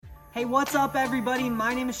Hey, what's up, everybody?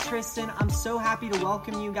 My name is Tristan. I'm so happy to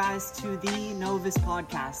welcome you guys to the Novus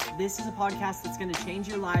podcast. This is a podcast that's going to change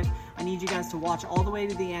your life. I need you guys to watch all the way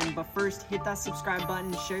to the end. But first, hit that subscribe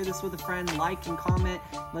button, share this with a friend, like and comment.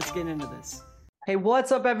 Let's get into this. Hey,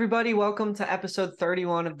 what's up, everybody? Welcome to episode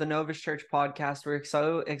 31 of the Novus Church podcast. We're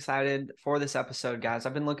so excited for this episode, guys.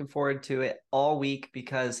 I've been looking forward to it all week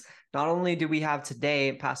because not only do we have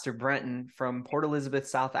today Pastor Brenton from Port Elizabeth,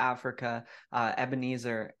 South Africa,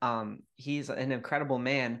 Ebenezer. He's an incredible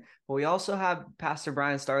man. But we also have Pastor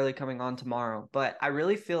Brian Starley coming on tomorrow. But I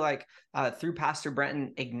really feel like through Pastor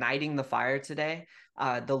Brenton igniting the fire today,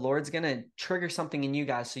 the Lord's going to trigger something in you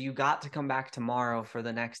guys. So you got to come back tomorrow for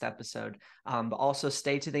the next episode. But also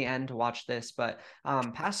stay to the end to watch this. But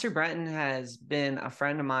Pastor Brenton has been a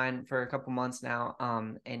friend of mine for a couple months now.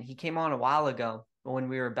 And he came on a while ago when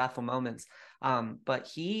we were Bethel Moments. But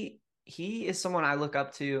he is someone I look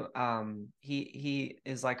up to. He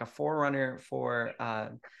is like a forerunner for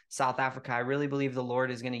South Africa. I really believe the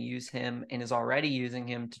Lord is going to use him and is already using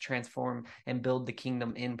him to transform and build the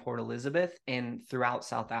kingdom in Port Elizabeth and throughout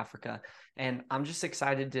South Africa. And I'm just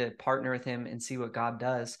excited to partner with him and see what God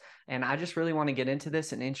does. And I just really want to get into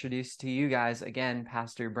this and introduce to you guys again,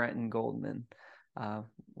 Pastor Brenton Goldman.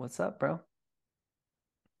 What's up, bro?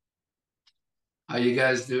 How you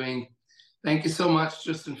guys doing? Thank you so much,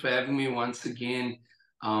 Tristan, for having me once again.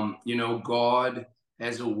 God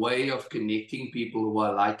has a way of connecting people who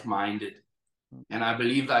are like-minded. And I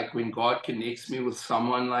believe like when God connects me with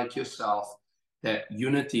someone like yourself, that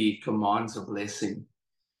unity commands a blessing.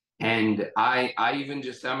 And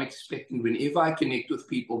I'm expecting whenever I connect with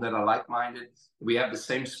people that are like-minded, we have the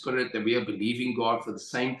same spirit, that we are believing God for the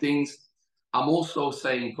same things. I'm also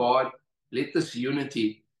saying, God, let this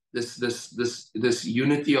unity, this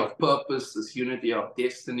unity of purpose, this unity of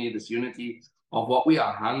destiny, this unity of what we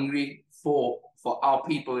are hungry for our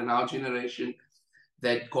people in our generation,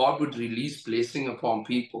 that God would release blessing upon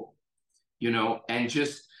people, and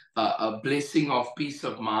just a blessing of peace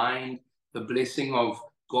of mind, the blessing of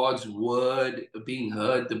God's word being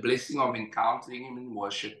heard, the blessing of encountering him in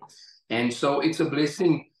worship. And so it's a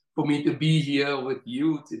blessing for me to be here with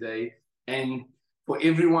you today, and for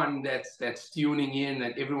everyone that's tuning in,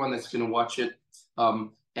 and everyone that's going to watch it. And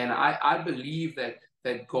I believe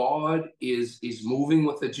that God is moving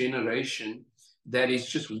with a generation that is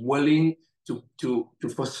just willing to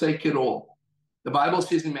forsake it all. The Bible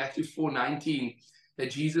says in Matthew 4:19 that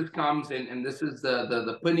Jesus comes, and this is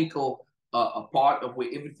the pinnacle, a part of where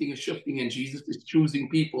everything is shifting, and Jesus is choosing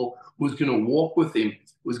people who's going to walk with him,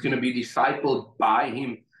 who's going to be discipled by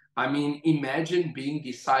him. I mean, imagine being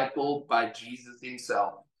discipled by Jesus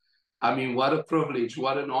himself. I mean, what a privilege,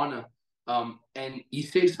 what an honor. And he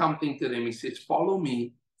says something to them. He says, follow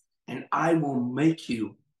me and I will make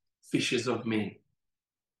you fishers of men.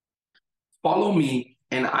 Follow me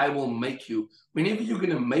and I will make you. Whenever you're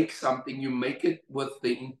going to make something, you make it with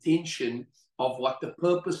the intention of what the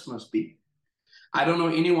purpose must be. I don't know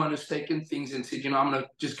anyone who's taken things and said, I'm going to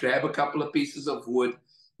just grab a couple of pieces of wood,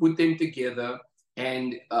 put them together,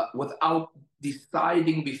 and without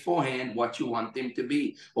deciding beforehand what you want them to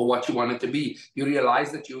be or what you want it to be. You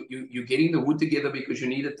realize that you're getting the wood together because you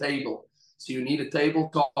need a table. So you need a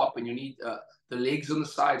tabletop, and you need the legs on the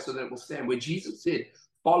side so that it will stand. Where Jesus said,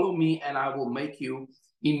 follow me and I will make you.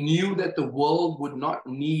 He knew that the world would not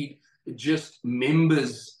need just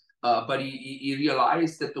members, but he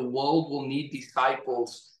realized that the world will need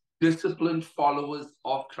disciples, disciplined followers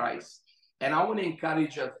of Christ. And I want to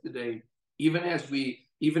encourage us today, even as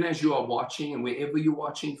you are watching and wherever you're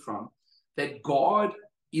watching from, that God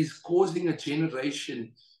is causing a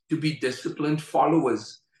generation to be disciplined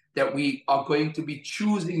followers, that we are going to be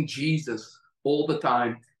choosing Jesus all the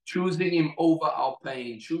time, choosing him over our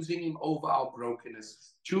pain, choosing him over our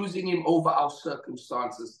brokenness, choosing him over our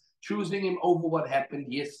circumstances, choosing him over what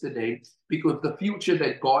happened yesterday, because the future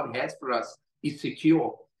that God has for us is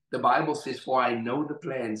secure. The Bible says, for I know the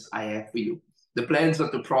plans I have for you. The plans are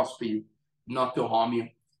to prosper you, not to harm you.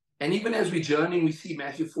 And even as we journey, we see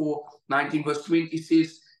Matthew 4:19 verse 20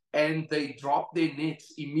 says, and they dropped their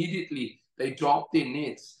nets immediately. They dropped their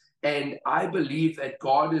nets. And I believe that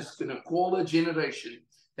God is going to call a generation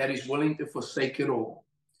that is willing to forsake it all.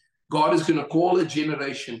 God is going to call a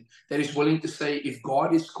generation that is willing to say, if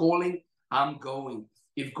God is calling, I'm going.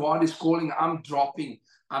 If God is calling, I'm dropping.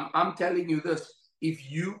 I'm telling you this,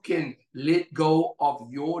 if you can let go of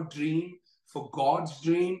your dream for God's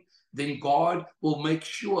dream, then God will make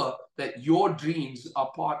sure that your dreams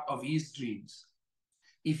are part of his dreams.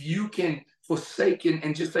 If you can forsake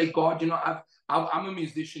and just say, God, I'm a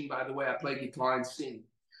musician, by the way, I play guitar and sing.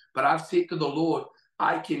 But I've said to the Lord,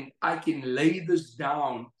 I can lay this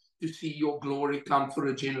down to see your glory come for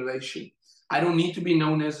a generation. I don't need to be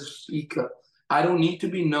known as a speaker. I don't need to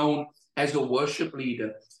be known as a worship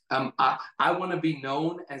leader. I want to be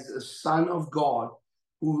known as a son of God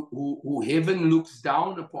who heaven looks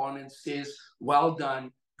down upon and says, well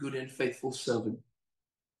done, good and faithful servant.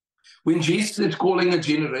 When Jesus is calling a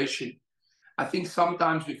generation, I think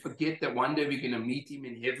sometimes we forget that one day we're going to meet him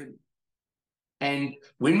in heaven. And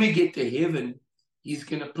when we get to heaven, he's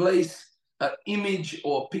going to place an image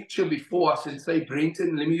or a picture before us and say,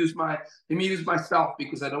 Brenton, let me use myself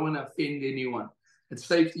because I don't want to offend anyone. It's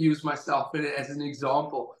safe to use myself as an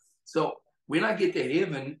example. So when I get to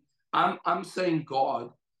heaven, I'm saying,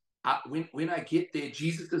 God, when I get there,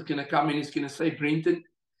 Jesus is going to come and he's going to say, Brenton,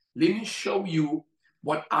 let me show you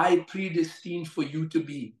what I predestined for you to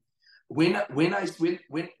be. When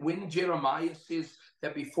Jeremiah says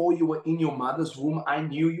that before you were in your mother's womb, I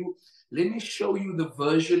knew you. Let me show you the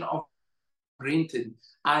version of Brenton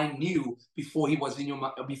I knew before he was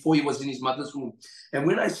in his mother's womb. And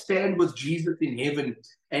when I stand with Jesus in heaven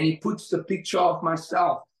and he puts the picture of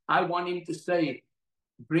myself, I want him to say,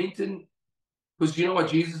 Brenton, because you know what?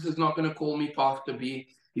 Jesus is not going to call me Pastor B.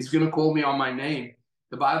 He's going to call me on my name.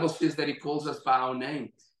 The Bible says that he calls us by our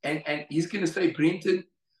name. And he's going to say, Brenton,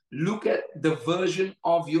 look at the version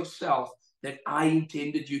of yourself that I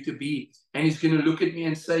intended you to be. And he's going to look at me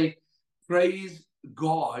and say, praise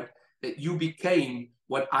God that you became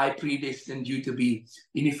what I predestined you to be.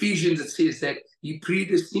 In Ephesians, it says that he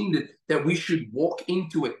predestined it, that we should walk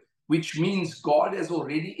into it, which means God has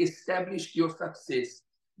already established your success.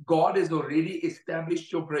 God has already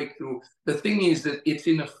established your breakthrough. The thing is that it's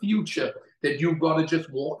in a future that you've got to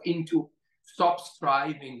just walk into. Stop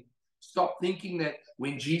striving. Stop thinking that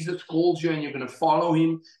when Jesus calls you and you're going to follow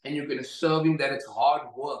him and you're going to serve him, that it's hard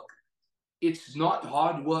work. It's not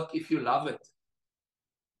hard work if you love it.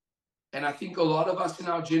 And I think a lot of us in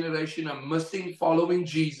our generation are missing following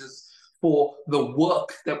Jesus for the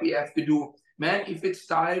work that we have to do. Man, if it's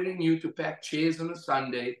tiring you to pack chairs on a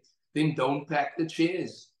Sunday, then don't pack the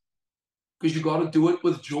chairs, because you got to do it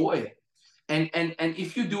with joy. And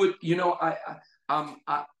if you do it, you know,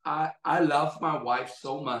 I love my wife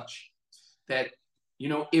so much that, you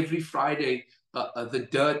know, every Friday the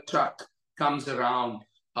dirt truck comes around.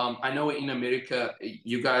 I know in America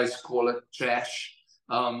you guys call it trash,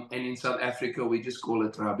 and in South Africa we just call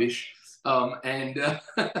it rubbish. And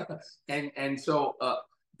so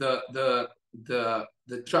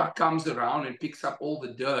the truck comes around and picks up all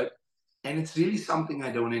the dirt. And it's really something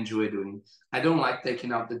I don't enjoy doing. I don't like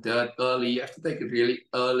taking out the dirt early. You have to take it really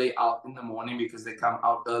early out in the morning because they come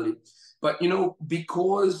out early. But, you know,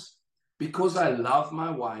 because I love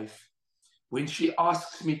my wife, when she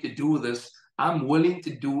asks me to do this, I'm willing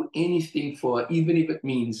to do anything for her, even if it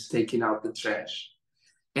means taking out the trash.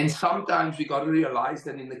 And sometimes we got to realize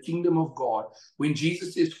that in the kingdom of God, when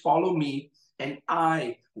Jesus says, follow me and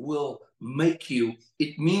I will make you,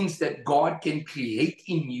 it means that God can create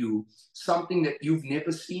in you something that you've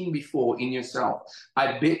never seen before in yourself.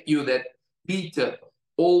 I bet you that Peter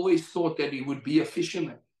always thought that he would be a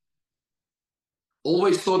fisherman.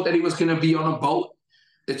 Always thought that he was going to be on a boat.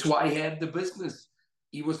 That's why he had the business.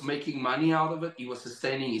 He was making money out of it. He was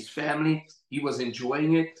sustaining his family. He was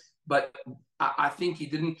enjoying it. But I think he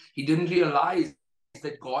didn't realize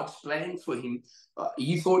that God's plan for him.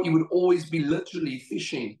 He thought he would always be literally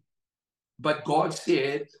fishing. But God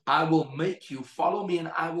said, I will make you, follow me,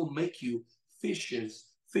 and I will make you fishers.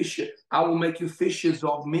 I will make you fishers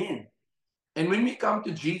of men. And when we come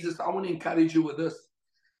to Jesus, I want to encourage you with this,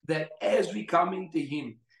 that as we come into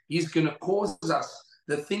him, he's going to cause us,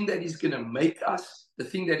 the thing that he's going to make us, the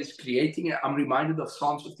thing that is creating. I'm reminded of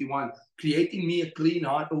Psalms 51, creating me a clean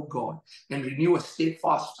heart, O God, and renew a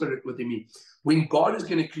steadfast spirit within me. When God is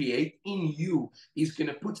going to create in you, he's going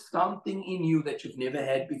to put something in you that you've never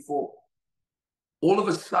had before. All of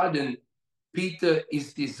a sudden, Peter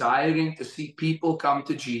is desiring to see people come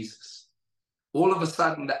to Jesus. All of a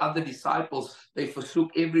sudden, the other disciples, they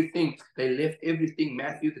forsook everything. They left everything.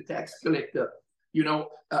 Matthew, the tax collector, you know,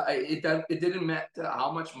 it didn't matter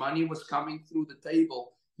how much money was coming through the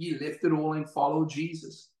table. He left it all and followed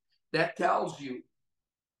Jesus. That tells you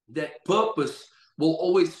that purpose will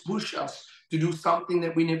always push us to do something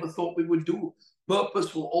that we never thought we would do.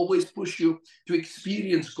 Purpose will always push you to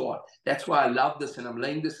experience God. That's why I love this, and I'm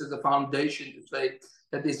laying this as a foundation to say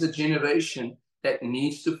that there's a generation that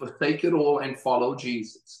needs to forsake it all and follow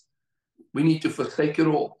Jesus. We need to forsake it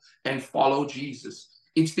all and follow Jesus.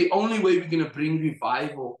 It's the only way we're going to bring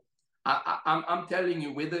revival. I'm telling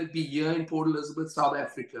you, whether it be here in Port Elizabeth, South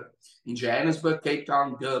Africa, in Johannesburg, Cape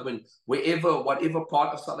Town, Durban, whatever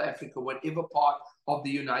part of South Africa, whatever part of the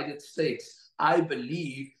United States, I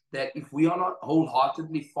believe that if we are not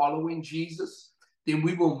wholeheartedly following Jesus, then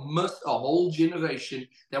we will miss a whole generation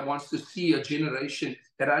that wants to see a generation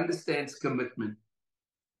that understands commitment.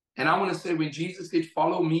 And I want to say, when Jesus said,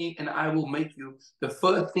 follow me and I will make you, the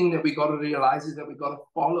first thing that we got to realize is that we got to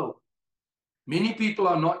follow. Many people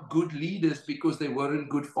are not good leaders because they weren't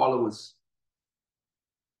good followers.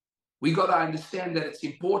 We got to understand that it's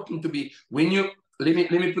important to be, when you, let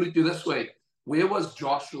me put it to you this way. Where was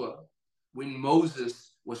Joshua when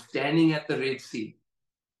Moses was standing at the Red Sea?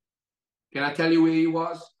 Can I tell you where he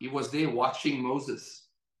was? He was there watching Moses.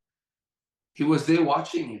 He was there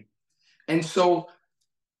watching him. And so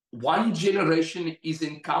one generation is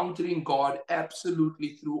encountering God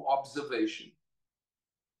absolutely through observation.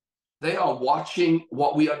 They are watching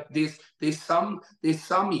what we are. There's some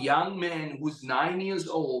young man who's 9 years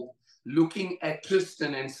old looking at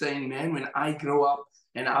Tristan and saying, man, when I grow up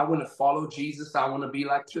and I want to follow Jesus, I want to be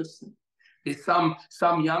like Tristan. There's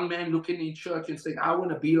some young man looking in church and saying, I want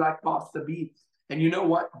to be like Pastor B. And you know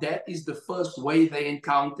what? That is the first way they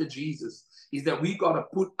encounter Jesus, is that we got to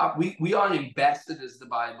put up, we are ambassadors, the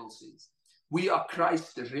Bible says. We are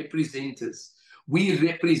Christ's representatives. We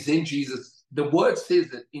represent Jesus. The word says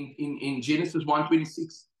that in Genesis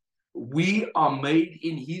 1:26, we are made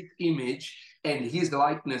in his image and his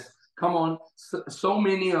likeness. Come on, so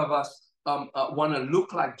many of us want to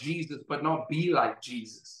look like Jesus, but not be like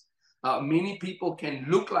Jesus. Many people can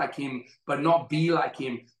look like him, but not be like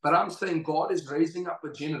him. But I'm saying God is raising up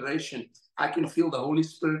a generation. I can feel the Holy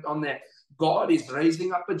Spirit on that. God is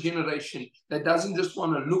raising up a generation that doesn't just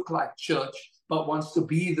want to look like church, but wants to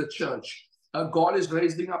be the church. God is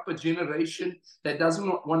raising up a generation that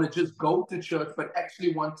doesn't want to just go to church, but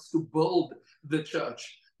actually wants to build the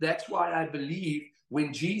church. That's why I believe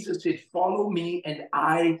when Jesus said, follow me and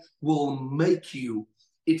I will make you,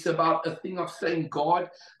 it's about a thing of saying, God,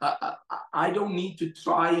 I don't need to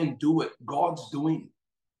try and do it. God's doing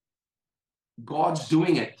it. God's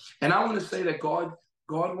doing it. And I want to say that God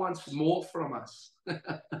wants more from us.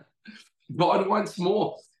 God wants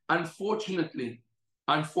more. Unfortunately,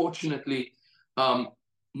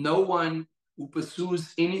 no one who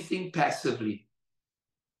pursues anything passively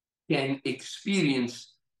can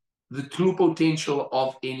experience the true potential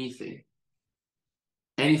of anything.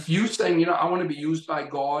 And if you're saying, I want to be used by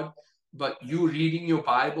God, but you reading your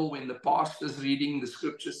Bible when the pastor's reading the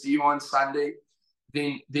scriptures to you on Sunday,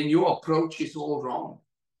 then your approach is all wrong.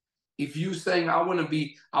 If you're saying, I want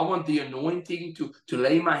the anointing to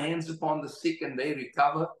lay my hands upon the sick and they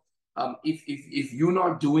recover, if you're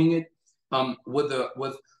not doing it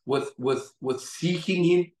with seeking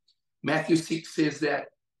him, Matthew 6 says that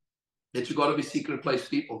you got to be secret place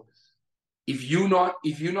people. If you're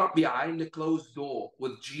not behind a closed door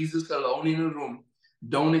with Jesus alone in a room,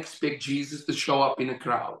 don't expect Jesus to show up in a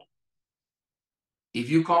crowd. If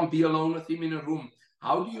you can't be alone with him in a room,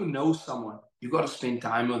 how do you know someone? You got to spend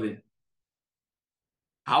time with him.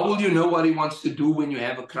 How will you know what he wants to do when you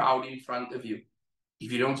have a crowd in front of you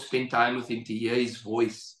if you don't spend time with him to hear his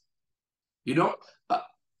voice? You don't.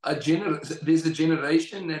 There's a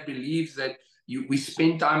generation that believes that we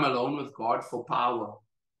spend time alone with God for power.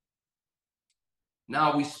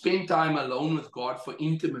 Now we spend time alone with God for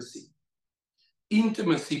intimacy.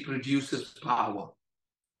 Intimacy produces power.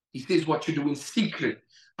 He says, what you do in secret,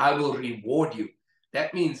 I will reward you.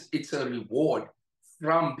 That means it's a reward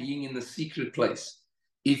from being in the secret place.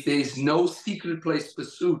 If there's no secret place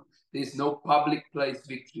pursuit, there's no public place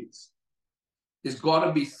victories. There's got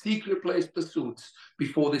to be secret place pursuits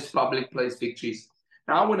before there's public place victories.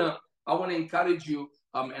 Now I want to encourage you,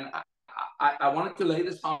 and I wanted to lay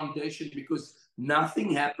this foundation because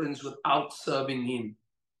nothing happens without serving him.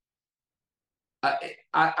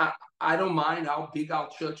 I don't mind how big our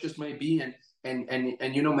churches may be, and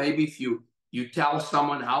maybe if you tell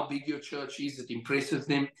someone how big your church is, it impresses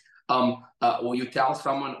them, or you tell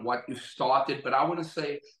someone what you've started. But I want to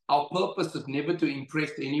say our purpose is never to impress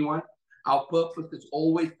anyone. Our purpose is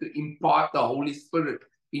always to impart the Holy Spirit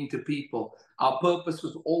into people. Our purpose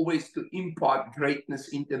was always to impart greatness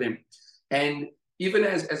into them. And even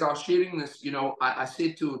as I was sharing this, I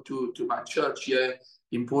said to my church here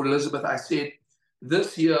in Port Elizabeth, I said,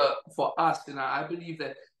 this year for us, and I believe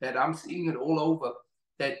that I'm seeing it all over,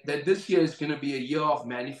 that this year is going to be a year of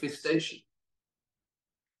manifestation.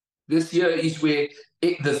 This year is where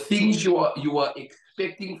the things you are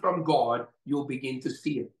expecting from God, you'll begin to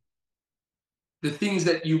see it. The things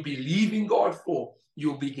that you believe in God for,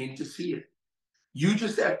 you'll begin to see it. You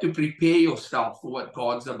just have to prepare yourself for what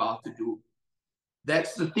God's about to do.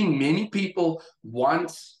 That's the thing. Many people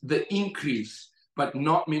want the increase, but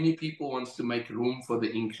not many people want to make room for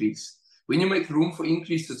the increase. When you make room for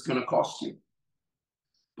increase, it's going to cost you.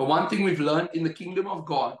 But one thing we've learned in the kingdom of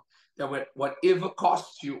God, that whatever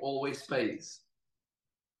costs you always pays.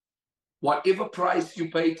 Whatever price you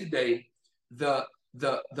pay today, the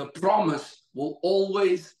promise will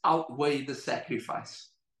always outweigh the sacrifice.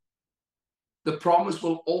 The promise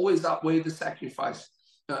will always outweigh the sacrifice.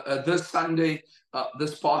 This Sunday,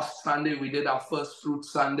 this past Sunday, we did our first fruit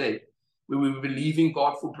Sunday. We were believing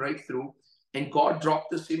God for breakthrough, and God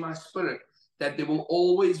dropped this in my spirit that there will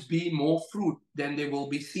always be more fruit than there will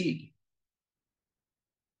be seed.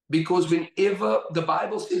 Because whenever the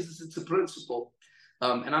Bible says it's a principle,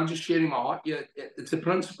 and I'm just sharing my heart here, it's a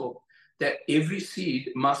principle that every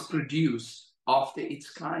seed must produce after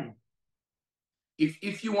its kind.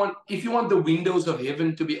 If you want the windows of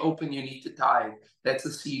heaven to be open, you need to tithe. That's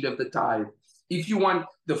the seed of the tithe. If you want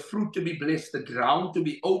the fruit to be blessed, the ground to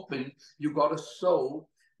be open, you got to sow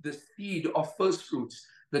the seed of first fruits.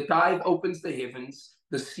 The tithe opens the heavens.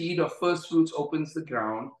 The seed of first fruits opens the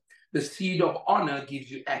ground. The seed of honor gives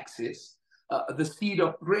you access. The seed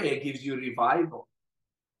of prayer gives you revival.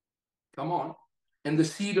 Come on. And the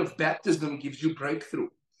seed of baptism gives you breakthrough.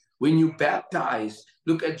 When you baptize,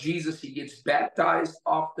 look at Jesus. He gets baptized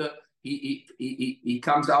after he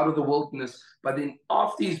comes out of the wilderness. But then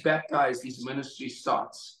after he's baptized, his ministry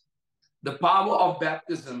starts. The power of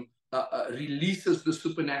baptism releases the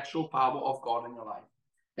supernatural power of God in your life.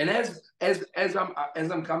 And as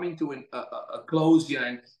I'm coming to a close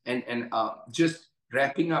here and just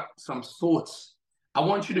wrapping up some thoughts, I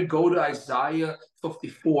want you to go to Isaiah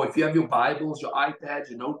 54. If you have your Bibles, your iPads,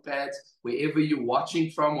 your notepads, wherever you're watching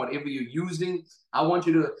from, whatever you're using, I want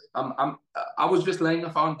you to. I was just laying a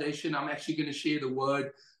foundation. I'm actually going to share the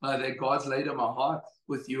word that God's laid on my heart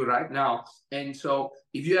with you right now. And so,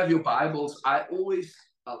 if you have your Bibles, I always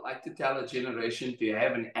like to tell a generation to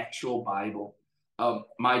have an actual Bible.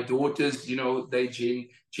 My daughters, they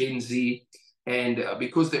Gen Z, and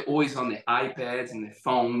because they're always on their iPads and their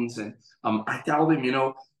phones, and I tell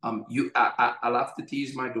them, I love to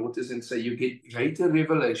tease my daughters and say, you get greater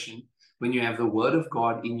revelation when you have the Word of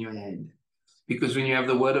God in your hand. Because when you have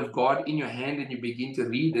the Word of God in your hand and you begin to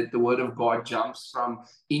read it, the Word of God jumps from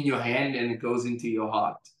in your hand and it goes into your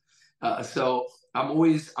heart. So I'm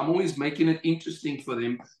always making it interesting for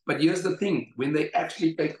them. But here's the thing: when they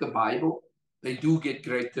actually take the Bible, they do get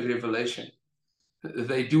greater revelation.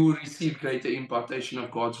 They do receive greater impartation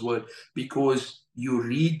of God's word, because you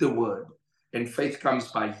read the word, and faith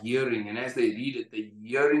comes by hearing. And as they read it, they're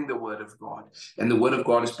hearing the word of God, and the word of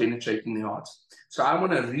God is penetrating their hearts. So I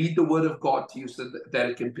want to read the word of God to you so that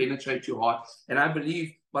it can penetrate your heart. And I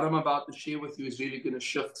believe what I'm about to share with you is really going to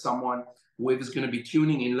shift someone, whoever's going to be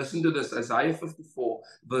tuning in. Listen to this: Isaiah 54,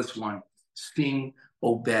 verse 1. Sing,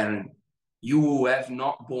 O barren, you who have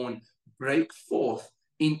not borne, break forth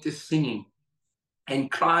into singing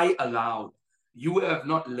and cry aloud, you have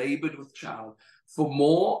not labored with child, for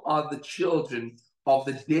more are the children of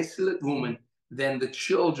the desolate woman than the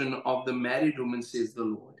children of the married woman, says the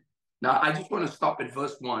Lord. Now, I just want to stop at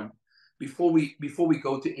verse 1 before we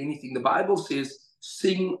go to anything. The Bible says,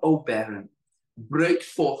 sing, O barren, break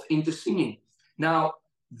forth into singing. Now,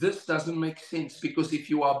 this doesn't make sense, because if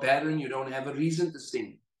you are barren, you don't have a reason to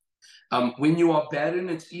sing. When you are barren,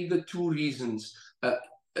 it's either two reasons.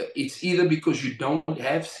 It's either because you don't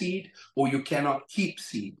have seed or you cannot keep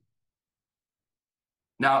seed.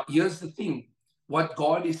 Now, here's the thing. What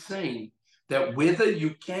God is saying, that whether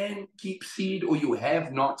you can keep seed or you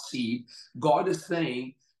have not seed, God is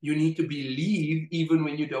saying you need to believe even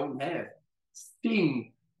when you don't have.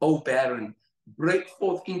 Sing, O barren, break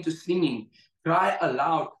forth into singing, cry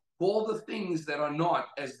aloud, call the things that are not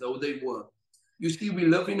as though they were. You see, we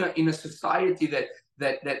live in a society that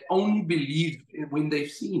only believes when they've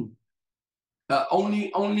seen,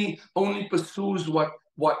 only pursues what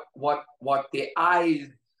their eyes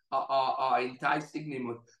are enticing them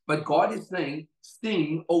with. But God is saying,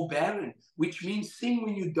 "Sing, O barren," which means sing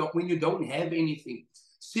when you don't have anything.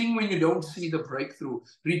 Sing when you don't see the breakthrough.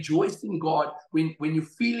 Rejoice in God when you're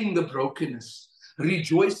feeling the brokenness.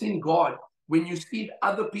 Rejoice in God when you see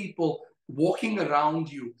other people walking around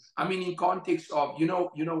you. I mean, in context of,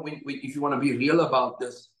 when if you want to be real about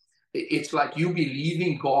this, it's like you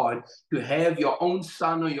believing God to have your own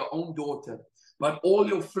son or your own daughter, but all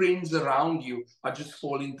your friends around you are just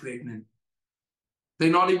falling pregnant. They're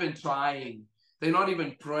not even trying. They're not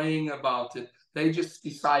even praying about it. They just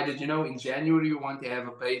decided, in January we want to have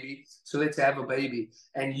a baby, so let's have a baby.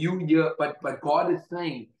 And but God is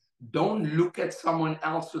saying, don't look at someone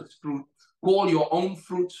else's fruit. Call your own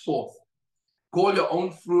fruits forth. Call your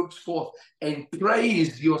own fruits forth and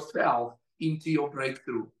praise yourself into your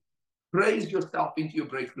breakthrough. Praise yourself into your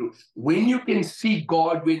breakthrough. When you can see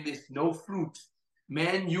God when there's no fruit,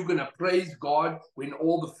 man, you're going to praise God when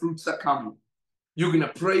all the fruits are coming. You're going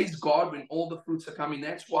to praise God when all the fruits are coming.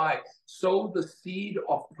 That's why sow the seed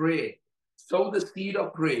of prayer. Sow the seed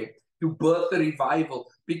of prayer to birth a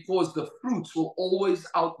revival, because the fruits will always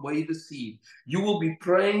outweigh the seed. You will be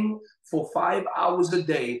praying for 5 hours a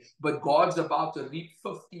day, but God's about to reap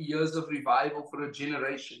 50 years of revival for a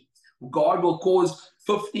generation. God will cause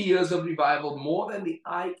 50 years of revival, more than the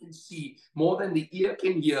eye can see, more than the ear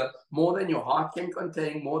can hear, more than your heart can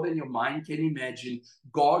contain, more than your mind can imagine.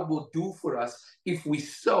 God will do for us if we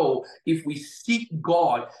sow, if we seek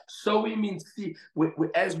God. Sowing means see.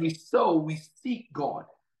 As we sow, we seek God.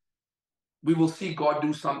 We will see God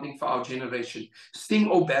do something for our generation. Sing,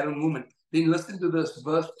 O barren woman. Then listen to this,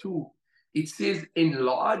 verse 2. It says,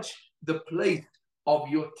 enlarge the place of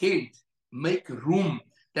your tent. Make room.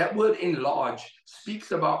 That word enlarge speaks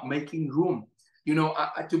about making room. You know,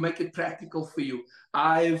 to make it practical for you,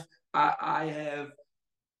 I have,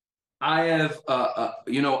 I've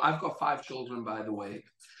got 5 children, by the way.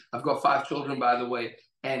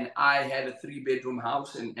 And I had a 3-bedroom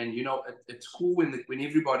house, and it's cool when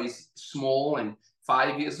everybody's small and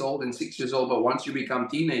 5 years old and 6 years old, but once you become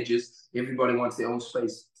teenagers, everybody wants their own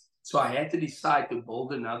space. So I had to decide to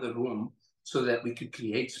build another room so that we could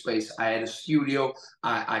create space. I had a studio.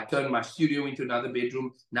 I turned my studio into another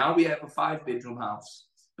bedroom. Now we have a 5-bedroom house.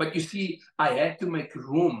 But you see, I had to make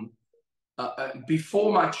room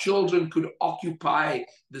before my children could occupy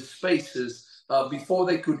the spaces. Before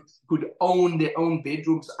they could own their own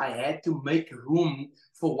bedrooms, I had to make room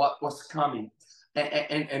for what was coming.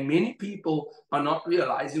 And many people are not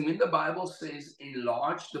realizing when the Bible says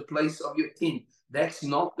enlarge the place of your tent, that's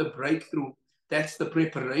not the breakthrough, that's the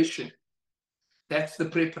preparation. That's the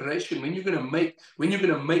preparation. When you're going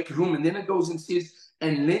to make room, and then it goes and says,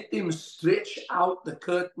 and let them stretch out the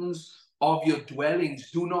curtains of your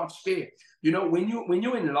dwellings. Do not spare. You know, when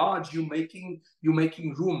you enlarge, you're making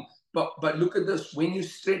room. But look at this. When you're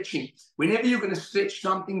stretching, whenever you're going to stretch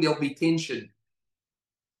something, there'll be tension.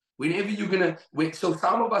 Whenever you're going to, so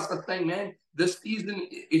some of us are saying, man, this season,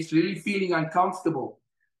 it's really feeling uncomfortable.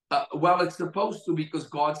 Well, it's supposed to, because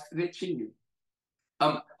God's stretching you.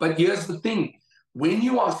 But here's the thing. When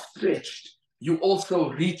you are stretched, you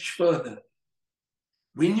also reach further.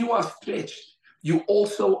 When you are stretched, you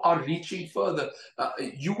also are reaching further.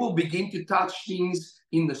 You will begin to touch things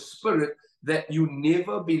in the spirit that you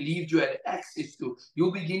never believed you had access to.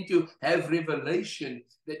 You'll begin to have revelation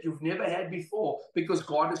that you've never had before, because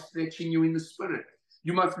God is stretching you in the spirit.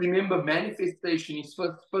 You must remember, manifestation is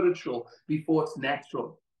first spiritual before it's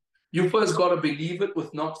natural. You first got to believe it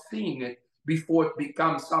with not seeing it before it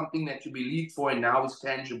becomes something that you believe for and now is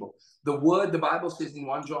tangible. The word, the Bible says in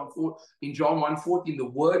John 1:14, the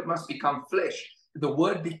word must become flesh. The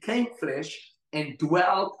word became flesh and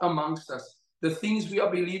dwelt amongst us. The things we are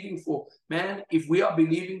believing for, man, if we are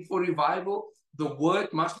believing for revival, the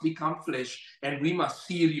word must become flesh, and we must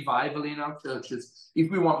see revival in our churches. If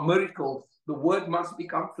we want miracles, the word must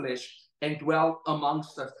become flesh and dwell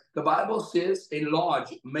amongst us. The Bible says,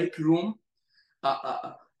 enlarge, make room,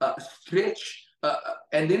 stretch,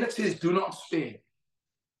 and then it says, do not spare.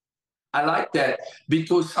 I like that,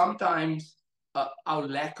 because sometimes our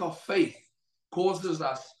lack of faith causes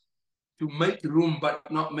us to make room but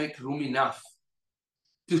not make room enough,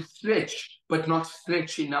 to stretch but not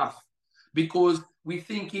stretch enough, because we're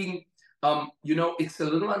thinking, it's a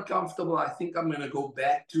little uncomfortable. I think I'm going to go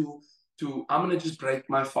back to I'm going to just break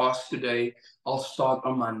my fast today. I'll start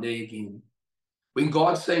on Monday again. When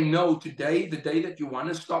God's saying, no, today, the day that you want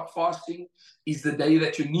to stop fasting, is the day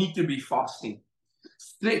that you need to be fasting.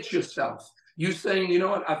 Stretch yourself. You're saying, you know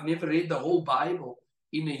what, I've never read the whole Bible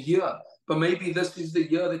in a year, but maybe this is the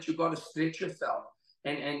year that you got to stretch yourself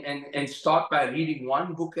and start by reading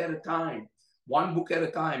one book at a time. One book at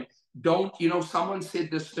a time. Don't, someone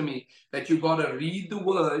said this to me, that you got to read the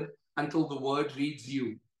word until the word reads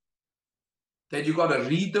you. That you got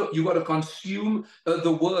to consume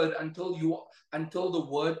the word until the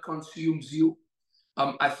word consumes you.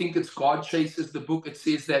 I think it's God Chases the Book. It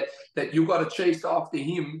says that you got to chase after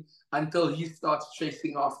him until he starts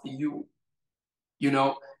chasing after you.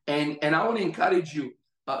 And I want to encourage you.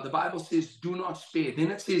 The Bible says, do not spare.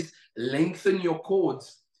 Then it says, lengthen your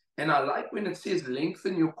cords. And I like when it says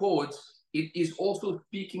lengthen your cords, it is also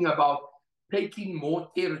speaking about taking more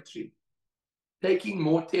territory. Taking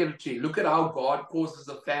more territory. Look at how God causes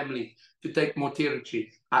a family to take more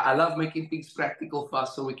territory. I love making things practical for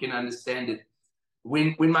us so we can understand it.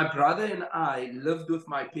 When my brother and I lived with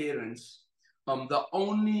my parents, the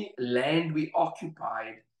only land we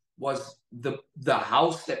occupied was the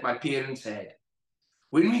house that my parents had.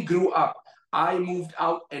 When we grew up, I moved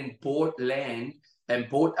out and bought land and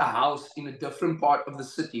bought a house in a different part of the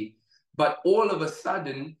city. But all of a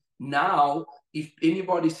sudden, now, if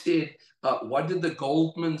anybody said, what did the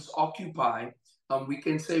Goldmans occupy? We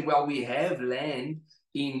can say, well, we have land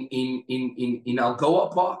in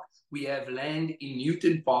Algoa Park. We have land in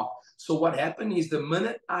Newton Park. So what happened is the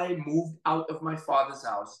minute I moved out of my father's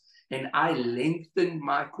house and I lengthened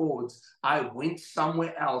my cords, I went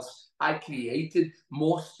somewhere else. I created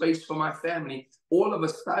more space for my family. All of a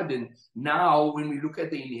sudden, now when we look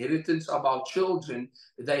at the inheritance of our children,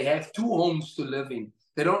 they have 2 homes to live in.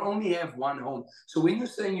 They don't only have 1 home. So when you're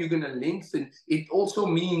saying you're going to lengthen, it also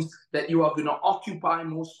means that you are going to occupy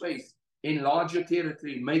more space, enlarge your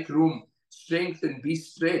territory, make room, strengthen, be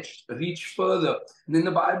stretched, reach further. And then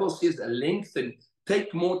the Bible says lengthen,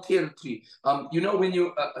 take more territory. When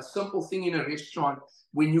you a simple thing in a restaurant,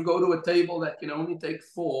 when you go to a table that can only take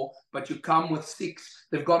 4, but you come with 6,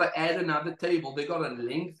 they've got to add another table. They've got to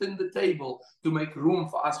lengthen the table to make room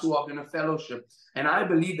for us who are going to fellowship. And I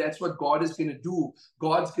believe that's what God is going to do.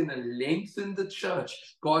 God's going to lengthen the church.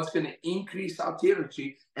 God's going to increase our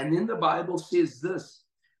territory. And then the Bible says this,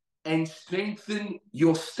 and strengthen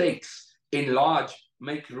your stakes, enlarge,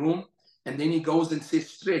 make room. And then he goes and says,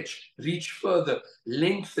 stretch, reach further,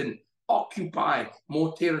 lengthen, occupy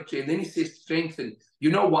more territory. And then he says, strengthen.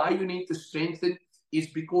 You know why you need to strengthen? Is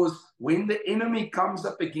because when the enemy comes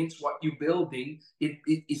up against what you're building, it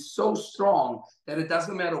is so strong that it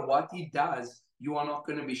doesn't matter what he does, you are not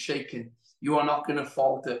going to be shaken. You are not going to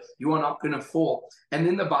falter. You are not going to fall. And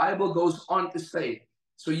then the Bible goes on to say,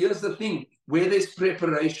 so here's the thing, where there's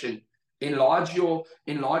preparation, enlarge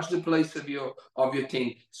the place of your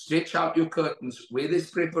tent, stretch out your curtains. Where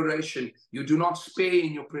there's preparation, you do not spare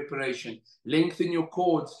in your preparation. Lengthen your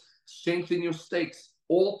cords, strengthen your stakes,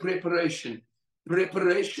 all preparation.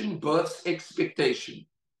 Preparation births expectation.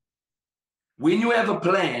 When you have a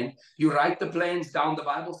plan, you write the plans down. The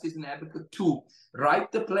Bible says in Habakkuk 2,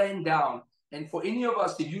 write the plan down. And for any of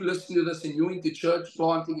us, if you listen to this and you're into church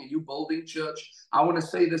planting and you're building church, I want to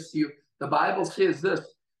say this to you. The Bible says this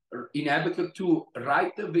in Habakkuk 2,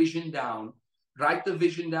 write the vision down. Write the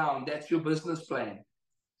vision down. That's your business plan.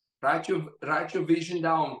 Write your vision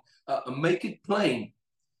down. Make it plain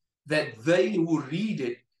that they who read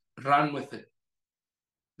it run with it.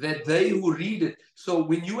 That they who read it. So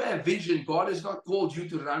when you have vision, God has not called you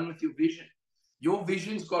to run with your vision. Your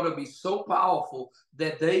vision's got to be so powerful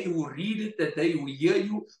that they who read it, that they who hear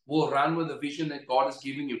you, will run with the vision that God has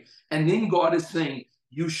given you. And then God is saying,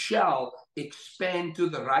 you shall expand to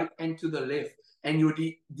the right and to the left, and your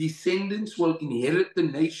descendants will inherit the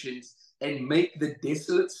nations and make the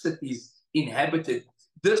desolate cities inhabited.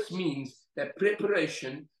 This means that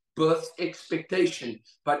preparation births expectation,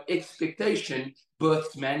 but expectation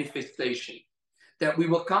births manifestation. That we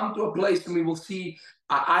will come to a place and we will see,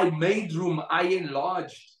 I made room, I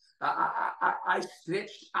enlarged, I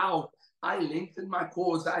stretched out, I lengthened my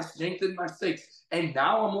cords, I strengthened my stakes, and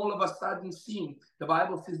now I'm all of a sudden seeing, the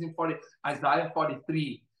Bible says in Isaiah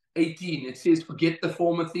 43:18, it says, forget the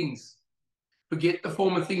former things. Forget the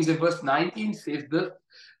former things. And verse 19 says this,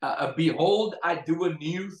 behold, I do a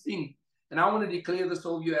new thing. And I want to declare this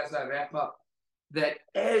over you as I wrap up, that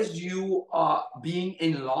as you are being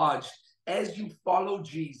enlarged, as you follow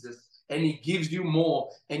Jesus, and he gives you more,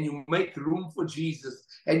 and you make room for Jesus,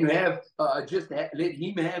 and you have let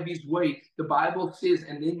him have his way. The Bible says,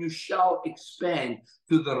 and then you shall expand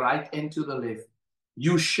to the right and to the left.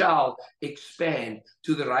 You shall expand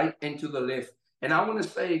to the right and to the left. And I want to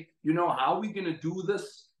say, how are we going to do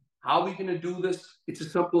this? How are we going to do this? It's a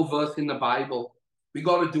simple verse in the Bible. We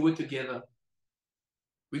got to do it together.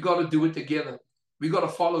 We got to do it together. We got to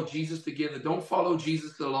follow Jesus together. Don't follow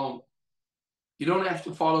Jesus alone. You don't have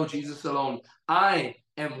to follow Jesus alone. I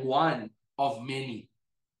am one of many.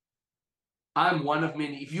 I'm one of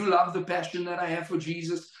many. If you love the passion that I have for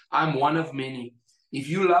Jesus, I'm one of many. If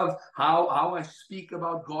you love how I speak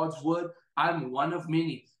about God's word, I'm one of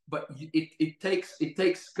many. But it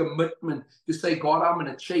takes commitment to say, God, I'm going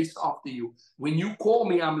to chase after you. When you call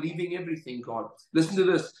me, I'm leaving everything, God. Listen to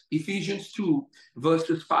this. Ephesians 2,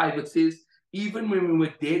 verses 5, it says, even when we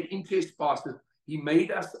were dead in trespasses, he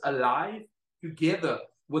made us alive together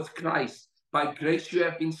with Christ. By grace you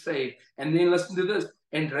have been saved. And then listen to this.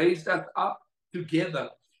 And raised us up together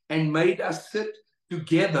and made us sit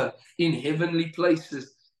together in heavenly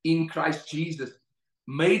places in Christ Jesus.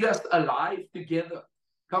 Made us alive together.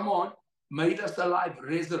 Come on. Made us alive.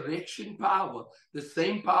 Resurrection power. The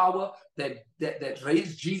same power that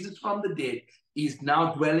raised Jesus from the dead is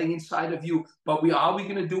now dwelling inside of you. But how are we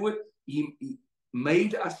going to do it? He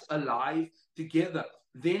made us alive together.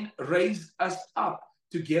 Then raised us up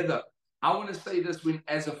together. I want to say this, when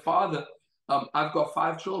as a father, I've got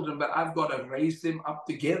 5 children, but I've got to raise them up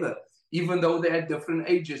together, even though they're at different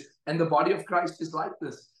ages. And the body of Christ is like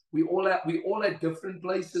this. We all at different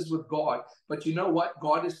places with God. But you know what?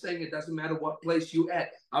 God is saying it doesn't matter what place you're at.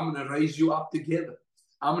 I'm going to raise you up together.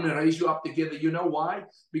 I'm going to raise you up together. You know why?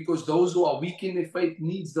 Because those who are weak in their faith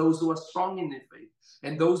needs those who are strong in their faith.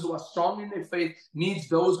 And those who are strong in their faith needs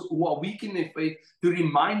those who are weak in their faith to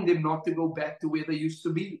remind them not to go back to where they used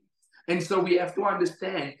to be. And so we have to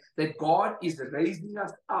understand that God is raising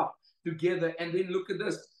us up together. And then look at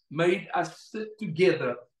this, made us sit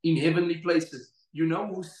together in heavenly places. You know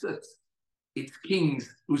who sits? It's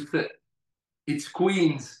kings who sit. It's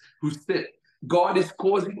queens who sit. God is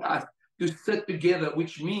causing us to sit together,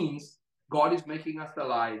 which means God is making us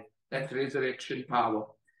alive. That's resurrection power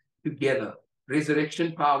together.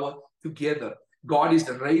 Resurrection power together. God is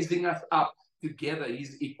raising us up together.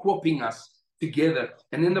 He's equipping us together.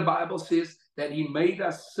 And then the Bible says that he made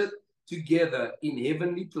us sit together in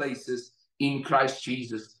heavenly places in Christ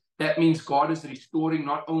Jesus. That means God is restoring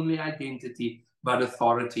not only identity, but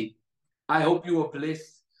authority. I hope you are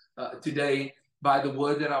blessed today by the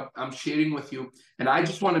word that I'm sharing with you. And I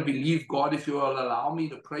just want to believe, God, if you will allow me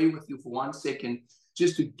to pray with you for 1 second,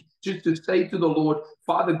 just to say to the Lord,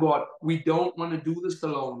 Father God, we don't want to do this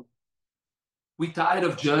alone. We're tired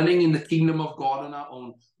of journeying in the kingdom of God on our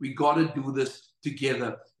own. We got to do this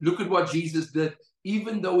together. Look at what Jesus did.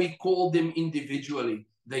 Even though he called them individually,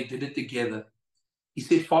 they did it together. He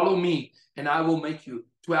said, follow me and I will make you.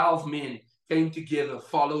 12 men came together,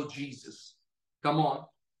 follow Jesus. Come on.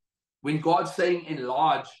 When God's saying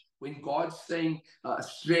enlarge, when God's saying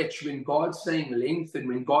stretch, when God's saying lengthen,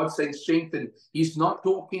 when God's saying strengthen, he's not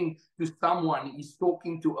talking to someone. He's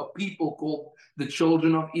talking to a people called the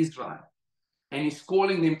children of Israel. And he's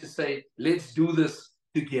calling them to say, let's do this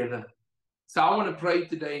together. So I want to pray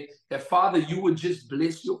today that, Father, you would just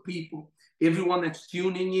bless your people, everyone that's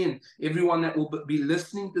tuning in, everyone that will be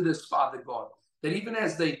listening to this, Father God, that even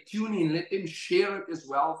as they tune in, let them share it as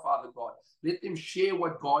well, Father God. Let them share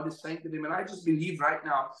what God is saying to them. And I just believe right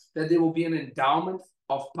now that there will be an endowment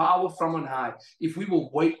of power from on high. If we will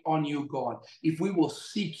wait on you, God, if we will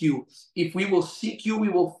seek you, we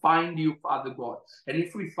will find you, Father God. And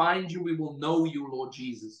if we find you, we will know you, Lord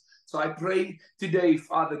Jesus. So I pray today,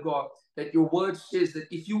 Father God, that your word says that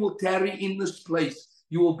if you will tarry in this place,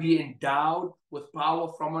 you will be endowed with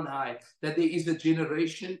power from on high, that there is a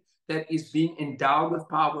generation that is being endowed with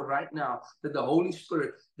power right now, that the Holy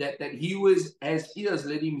Spirit, that he who has ears,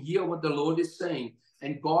 let him hear what the Lord is saying.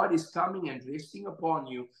 And God is coming and resting upon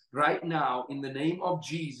you right now in the name of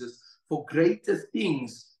Jesus. For greater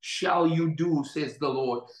things shall you do, says the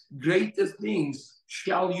Lord. Greater things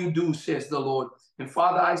shall you do, says the Lord. And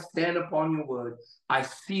Father, I stand upon your word. I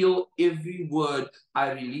seal every word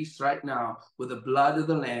I release right now with the blood of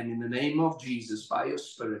the Lamb in the name of Jesus by your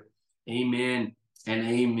Spirit. Amen and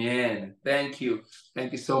amen. Thank you.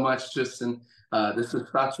 Thank you so much, Tristan. This is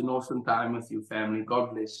such an awesome time with you, family.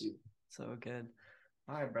 God bless you. So good.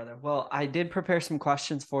 All right, brother. Well, I did prepare some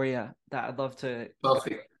questions for you that I'd love to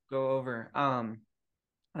go over.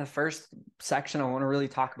 The first section, I want to really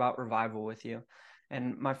talk about revival with you.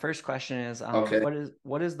 And my first question is,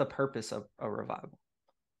 what is the purpose of a revival?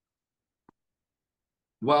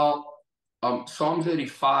 Well, Psalms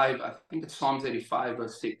 85, I think it's Psalms 85,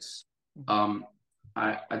 verse 6.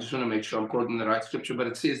 I just want to make sure I'm quoting the right scripture, but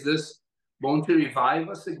it says this, won't you revive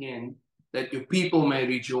us again, that your people may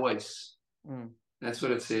rejoice. That's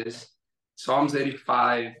what it says. Psalms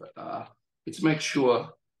 85, let's make sure,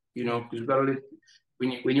 because you've got to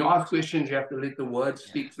when you ask questions, you have to let the word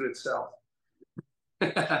speak for itself.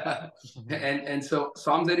 and so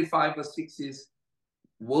Psalms 85, verse 6 is,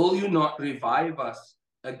 will you not revive us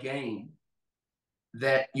again,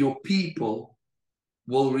 that your people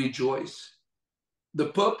will rejoice? The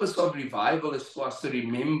purpose of revival is for us to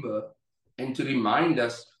remember and to remind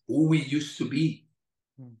us who we used to be.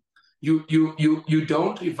 You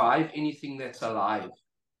don't revive anything that's alive.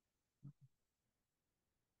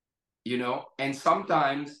 And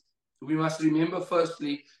sometimes we must remember,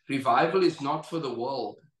 firstly, revival is not for the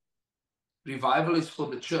world. Revival is for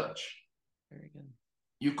the church. Very good.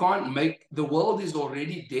 You can't the world is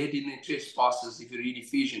already dead in their trespasses, if you read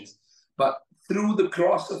Ephesians. But through the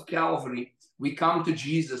cross of Calvary, we come to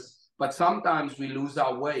Jesus, but sometimes we lose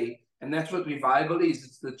our way. And that's what revival is.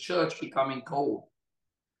 It's the church becoming cold.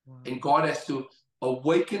 Wow. And God has to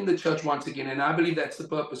awaken the church once again. And I believe that's the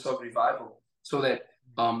purpose of revival, so that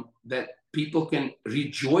that people can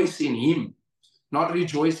rejoice in him, not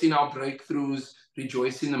rejoice in our breakthroughs,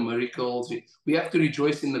 rejoice in the miracles. We have to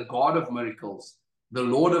rejoice in the God of miracles, the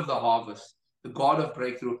Lord of the harvest, the God of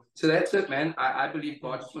breakthrough. So that's it, man. I believe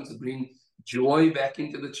God just wants to bring joy back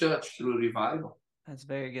into the church through revival. That's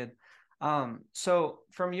very good. So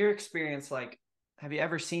from your experience, like, have you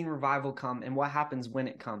ever seen revival come, and what happens when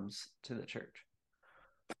it comes to the church?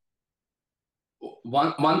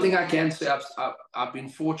 One thing I can say, I've been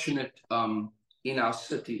fortunate in our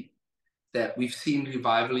city that we've seen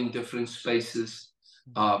revival in different spaces.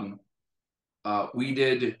 We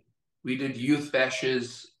did youth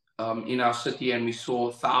bashes in our city, and we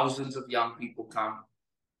saw thousands of young people come.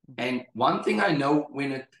 And one thing I know,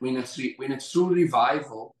 when it's through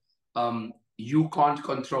revival, you can't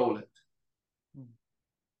control it.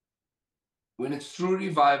 When it's through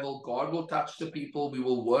revival, God will touch the people. We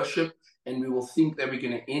will worship, and we will think that we're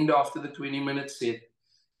going to end after the 20-minute set,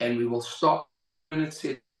 and we will stop. Minute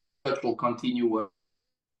set, church will continue work.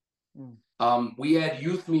 We had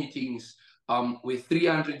youth meetings with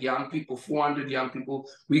 300 young people, 400 young people.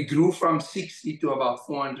 We grew from 60 to about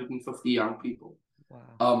 450 young people.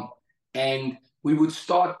 Wow. And we would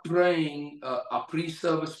start praying. Our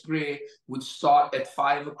pre-service prayer would start at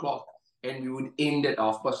 5 o'clock, and we would end at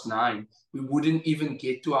 9:30. We wouldn't even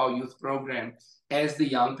get to our youth program. As the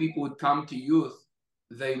young people would come to youth,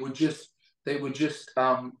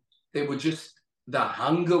 the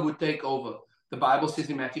hunger would take over. The Bible says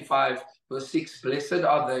in Matthew 5, verse 6, blessed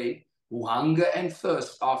are they who hunger and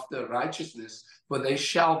thirst after righteousness, for they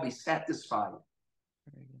shall be satisfied.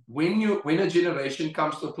 When a generation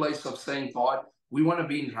comes to a place of saying, God, we want to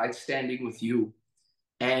be in right standing with you,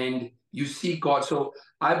 and you see God. So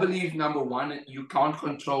I believe, number one, you can't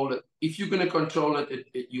control it. If you're going to control it,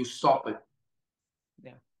 you stop it.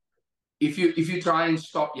 Yeah. If you try and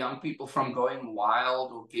stop young people from going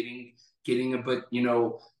wild or getting a bit,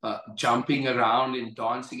 jumping around and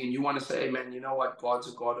dancing, and you want to say, hey, man, you know what? God's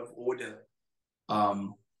a God of order.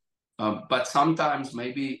 But sometimes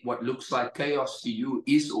maybe what looks like chaos to you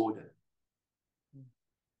is order.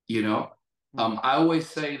 I always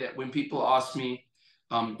say that when people ask me,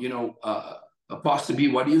 Pastor B,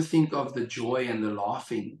 what do you think of the joy and the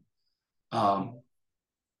laughing?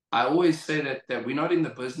 I always say that we're not in the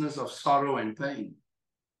business of sorrow and pain.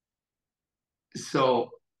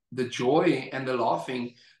 So the joy and the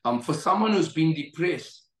laughing, for someone who's been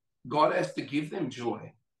depressed, God has to give them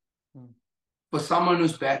joy. For someone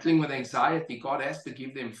who's battling with anxiety, God has to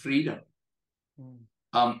give them freedom.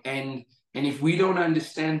 And if we don't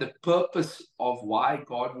understand the purpose of why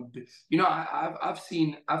God would do, I've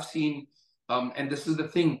seen, and this is the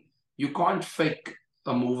thing, you can't fake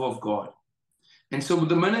a move of God. And so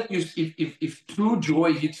the minute if true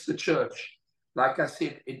joy hits the church, like I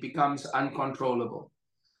said, it becomes uncontrollable.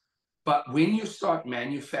 But when you start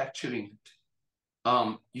manufacturing it,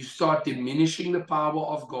 you start diminishing the power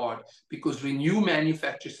of God, because when you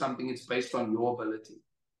manufacture something, it's based on your ability.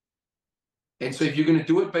 And so if you're going to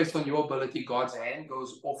do it based on your ability, God's hand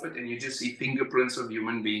goes off it, and you just see fingerprints of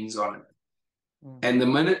human beings on it. And the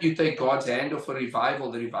minute you take God's hand off a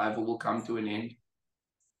revival, the revival will come to an end.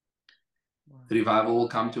 The revival will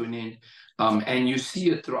come to an end. And you see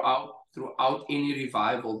it throughout any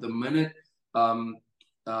revival. The minute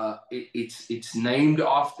it's named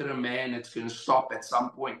after a man, it's going to stop at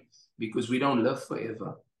some point, because we don't live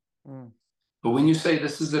forever. But when you say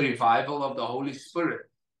this is a revival of the Holy Spirit,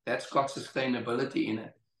 that's got sustainability in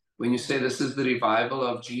it. When you say this is the revival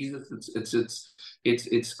of Jesus,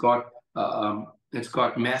 it's got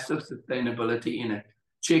massive sustainability in it.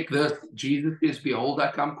 Check this. Jesus says, "Behold,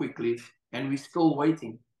 I come quickly," and we're still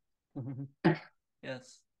waiting.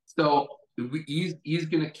 Yes. So he's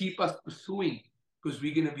going to keep us pursuing, because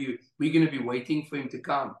we're going to be waiting for him to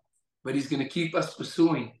come. But he's going to keep us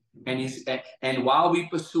pursuing. And while we're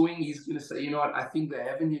pursuing, he's going to say, you know what, I think they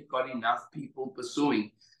haven't yet got enough people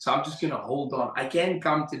pursuing. So I'm just going to hold on. I can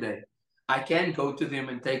come today. I can go to them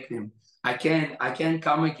and take them. I can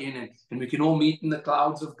come again, and we can all meet in the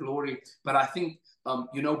clouds of glory. But I think,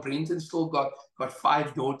 Brenton still got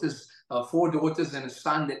 5 daughters, 4 daughters and a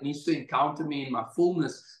son that needs to encounter me in my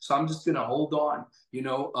fullness. So I'm just going to hold on.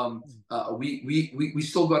 We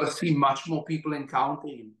still got to see much more people encounter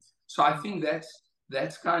him. So I think that's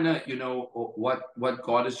kind of, what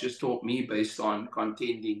God has just taught me based on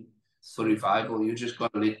contending for revival. You just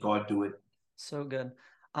got to let God do it. So good.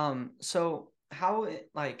 So how,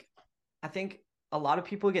 I think a lot of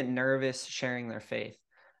people get nervous sharing their faith,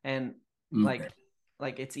 and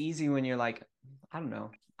it's easy when you're like, I don't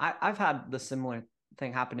know. I've had the similar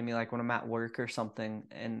thing happen to me, like when I'm at work or something,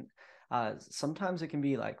 and sometimes it can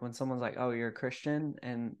be like when someone's like, "Oh, you're a Christian,"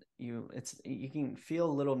 and you can feel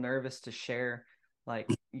a little nervous to share like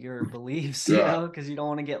your beliefs, because you don't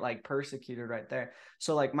want to get like persecuted right there.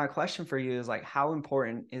 So like my question for you is like, how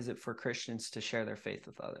important is it for Christians to share their faith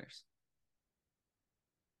with others?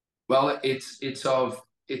 Well, it's of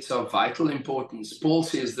vital importance. Paul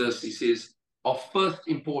says this. He says of first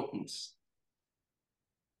importance.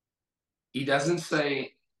 He doesn't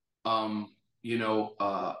say, you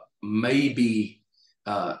know, maybe.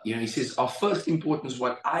 You know, he says of first importance.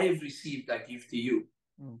 What I have received, I give to you.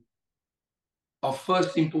 Mm. Of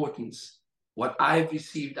first importance. What I've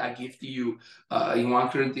received, I give to you. In 1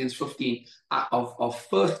 Corinthians 15, of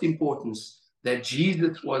first importance, that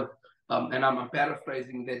Jesus was, and I'm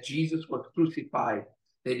paraphrasing, that Jesus was crucified,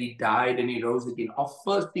 that he died and he rose again. Of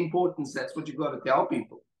first importance, that's what you got to tell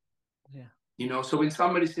people. Yeah. You know, so when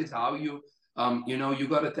somebody says, how you, you know, you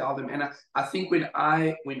got to tell them. And I think when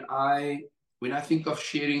I think of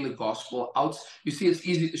sharing the gospel out, you see, it's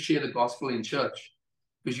easy to share the gospel in church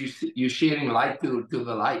because you're sharing light to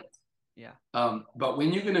the light. Yeah. But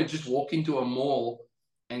when you're gonna just walk into a mall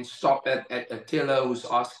and stop at a teller who's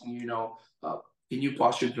asking, you know, can you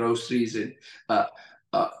pass your groceries? And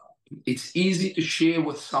it's easy to share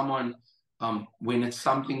with someone when it's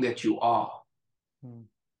something that you are. Hmm.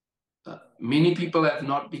 Many people have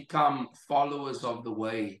not become followers of the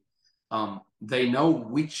way. They know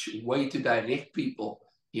which way to direct people.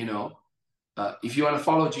 You know, if you want to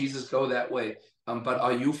follow Jesus, go that way. But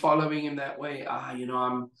are you following him that way? You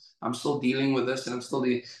know, I'm still dealing with this, and I'm still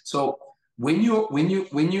dealing. So when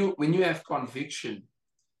you have conviction,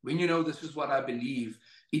 when you know this is what I believe,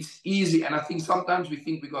 it's easy. And I think sometimes we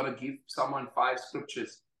think we got to give someone 5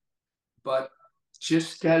 scriptures, but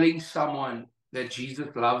just telling someone that Jesus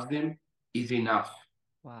loves them is enough.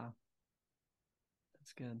 Wow,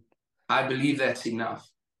 that's good. I believe that's enough.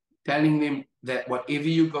 Telling them that whatever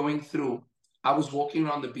you're going through. I was walking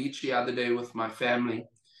on the beach the other day with my family,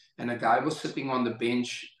 and a guy was sitting on the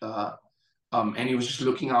bench, and he was just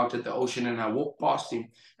looking out at the ocean, and I walked past him,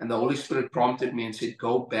 and the Holy Spirit prompted me and said,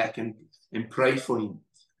 go back and pray for him.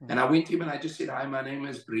 Mm-hmm. And I went to him and I just said, hi, my name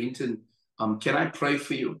is Brenton. Can I pray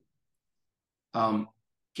for you? Can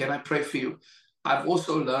I pray for you? I've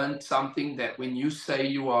also learned something, that when you say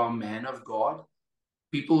you are a man of God,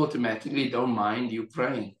 people automatically don't mind you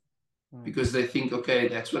praying. Because they think, okay,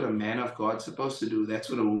 that's what a man of God's supposed to do. That's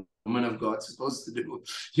what a woman of God's supposed to do,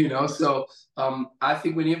 you know? So I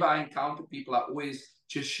think whenever I encounter people, I always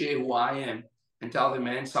just share who I am and tell them,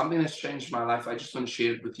 man, something has changed my life. I just want to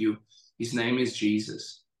share it with you. His name is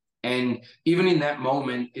Jesus. And even in that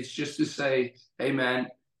moment, it's just to say, hey, man,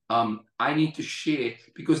 I need to share,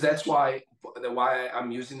 because that's why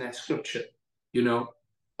I'm using that scripture, you know,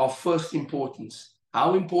 of first importance.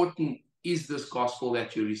 How important is this gospel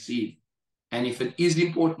that you receive? And if it is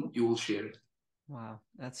important, you will share it. Wow,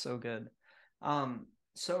 that's so good.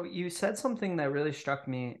 So you said something that really struck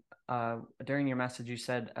me during your message. You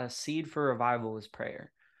said a seed for revival is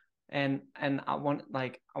prayer. And I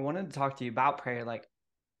wanted to talk to you about prayer. Like,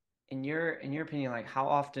 in your opinion, like, how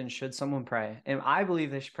often should someone pray? And I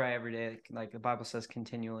believe they should pray every day, like the Bible says,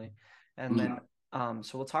 continually. And then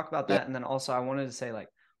so we'll talk about that. And then also I wanted to say, like,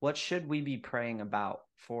 what should we be praying about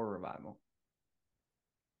for revival?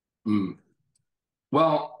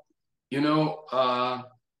 Well, you know, I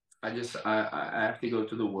have to go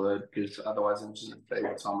to the word, because otherwise I'm just going to say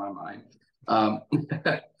what's on my mind.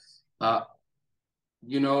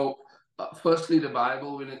 You know, firstly, the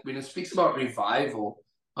Bible, when it speaks about revival,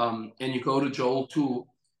 and you go to Joel 2,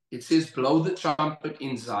 it says, blow the trumpet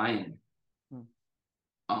in Zion.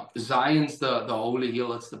 Zion's the holy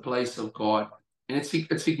hill. It's the place of God. And it's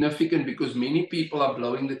significant because many people are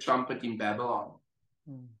blowing the trumpet in Babylon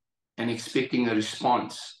and expecting a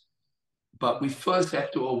response. But we first have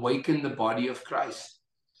to awaken the body of Christ.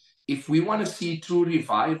 If we want to see true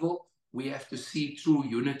revival, we have to see true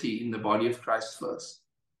unity in the body of Christ first.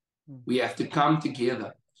 We have to come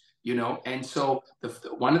together, you know. And so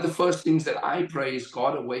one of the first things that I pray is,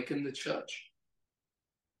 God, awaken the church.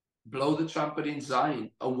 Blow the trumpet in Zion.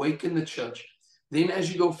 Awaken the church. Then as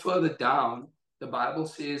you go further down, the Bible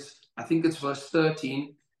says, I think it's verse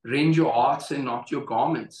 13, rend your hearts and not your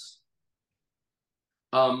garments.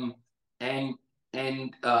 In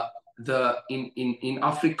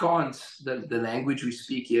Afrikaans, the language we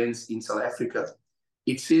speak here in South Africa,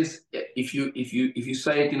 it says, if you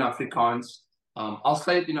say it in Afrikaans, I'll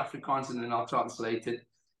say it in Afrikaans and then I'll translate it.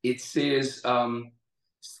 It says,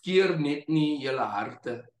 skeer net nie julle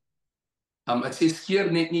harte. It says, skeer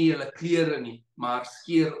net nie julle klere nie, maar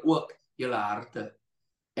skeer ook julle harte.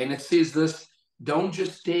 And it says this, don't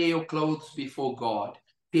just tear your clothes before God,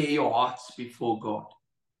 tear your hearts before God.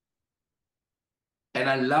 And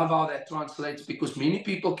I love how that translates, because many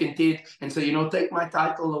people can take and say, you know, take my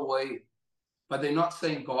title away. But they're not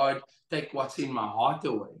saying, God, take what's in my heart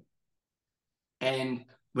away. And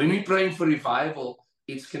when we're praying for revival,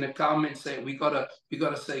 it's going to come and say, we gotta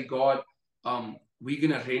say, God, we're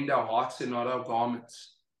going to rend our hearts and not our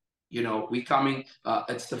garments. You know, we coming,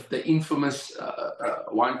 it's the infamous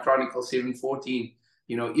 1 Chronicles 7:14.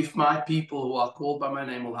 You know, if my people who are called by my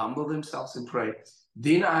name will humble themselves and pray,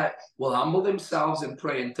 then I will humble themselves and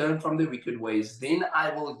pray and turn from their wicked ways. Then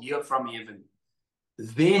I will hear from heaven.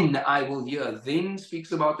 Then I will hear. Then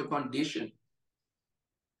speaks about the condition.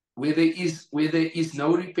 Where there is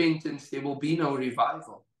no repentance, there will be no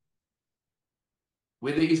revival.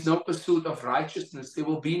 Where there is no pursuit of righteousness, there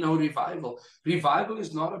will be no revival. Revival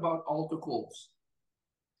is not about altar calls.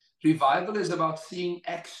 Revival is about seeing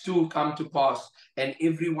Acts 2 come to pass and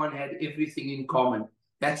everyone had everything in common.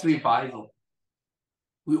 That's revival.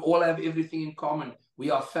 We all have everything in common. We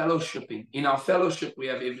are fellowshipping. In our fellowship, we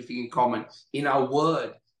have everything in common. In our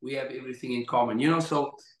word, we have everything in common. You know,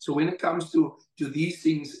 so when it comes to these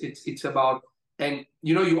things, it's about, and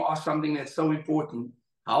you know, you ask something that's so important.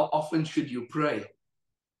 How often should you pray?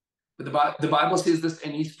 But the Bible says this,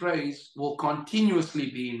 and his praise will continuously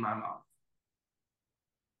be in my mouth.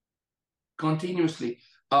 Continuously.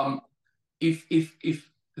 And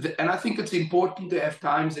I think it's important to have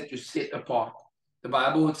times that you set apart. The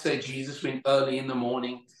Bible would say Jesus went early in the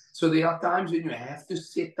morning. So there are times when you have to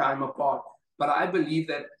set time apart. But I believe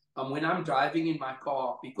that when I'm driving in my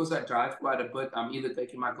car, because I drive quite a bit, I'm either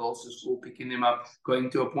taking my girls to school, picking them up, going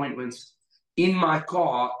to appointments. In my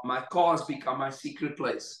car has become my secret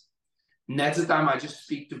place. And that's the time I just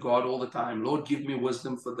speak to God all the time. Lord, give me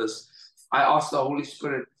wisdom for this. I ask the Holy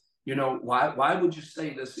Spirit, you know, why would you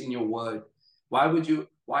say this in your word? Why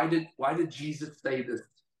did Jesus say this?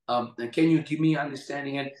 And can you give me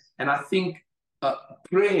understanding? And I think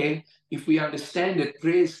prayer, if we understand it,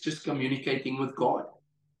 prayer is just communicating with God.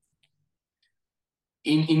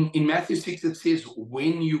 In Matthew 6, it says,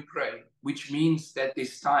 when you pray, which means that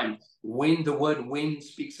there's time. When the word when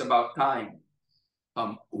speaks about time.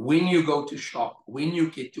 When you go to shop, when you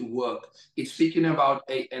get to work, it's speaking about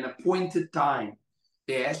an appointed time.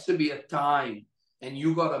 There has to be a time, and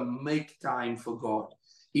you got to make time for God.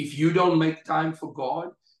 If you don't make time for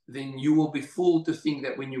God, then you will be fooled to think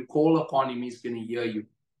that when you call upon him, he's going to hear you.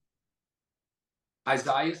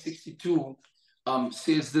 Isaiah 62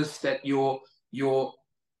 says this, that your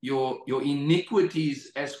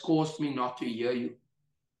iniquities has caused me not to hear you.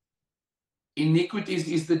 Iniquities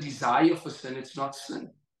is the desire for sin. It's not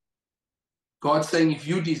sin. God's saying, if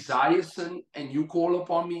you desire sin and you call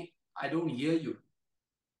upon me, I don't hear you.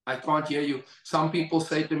 I can't hear you. Some people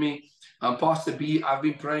say to me, Pastor B, I've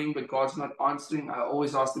been praying, but God's not answering. I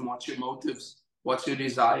always ask them, what's your motives? What's your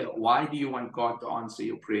desire? Why do you want God to answer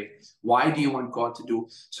your prayer? Why do you want God to do?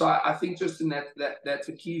 So I think just in that's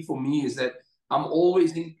the key for me, is that I'm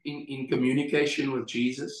always in communication with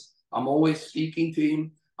Jesus. I'm always speaking to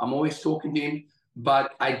him. I'm always talking to him.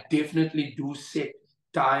 But I definitely do set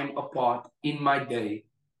time apart in my day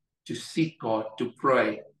to seek God, to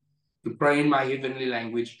pray in my heavenly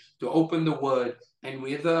language, to open the word. And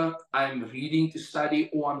whether I'm reading to study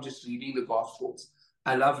or I'm just reading the Gospels,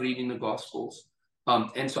 I love reading the Gospels.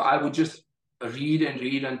 And so I would just read and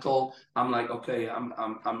read until I'm like, okay,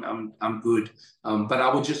 I'm good. But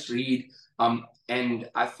I would just read. And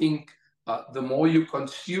I think the more you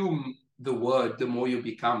consume the word, the more you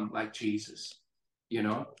become like Jesus, you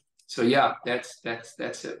know? So yeah, that's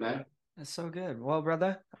it, man. That's so good. Well,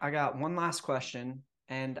 brother, I got one last question.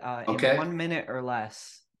 And okay. In 1 minute or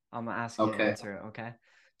less, I'm going to ask you to answer it, okay?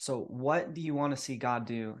 So what do you want to see God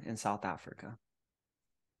do in South Africa?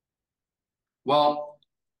 Well,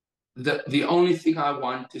 the only thing I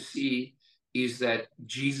want to see is that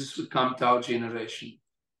Jesus would come to our generation,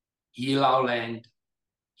 heal our land,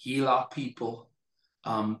 heal our people.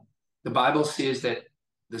 The Bible says that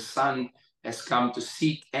the Son has come to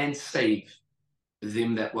seek and save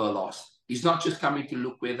them that were lost. He's not just coming to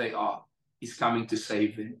look where they are. He's coming to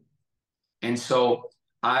save them. And so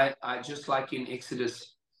I just like in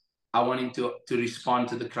Exodus, I want him to respond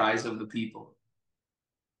to the cries of the people.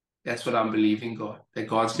 That's what I'm believing, God, that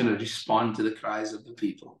God's going to respond to the cries of the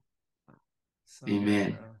people. So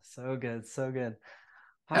Amen. Good, so good. So good.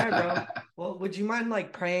 All right, bro. Well, would you mind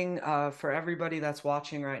like praying for everybody that's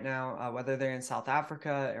watching right now, whether they're in South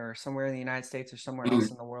Africa or somewhere in the United States or somewhere else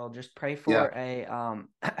in the world? Just pray for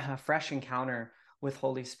a fresh encounter with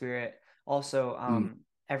Holy Spirit. Also,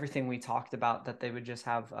 everything we talked about, that they would just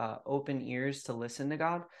have open ears to listen to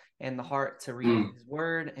God and the heart to read his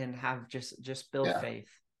word and have just build faith.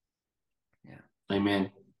 Yeah.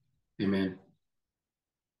 Amen. Amen.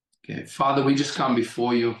 Okay. Father, we just come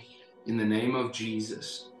before you in the name of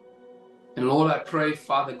Jesus. And Lord, I pray,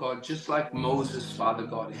 Father God, just like Moses, Father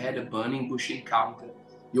God, had a burning bush encounter,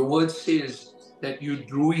 Your word says that you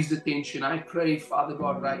drew his attention. I pray, Father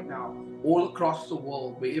God, right now, all across the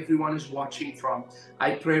world, where everyone is watching from,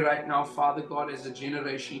 I pray right now, Father God, as a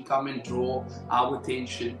generation, come and draw our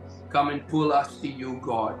attention. Come and pull us to you,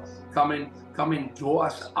 God. Come and draw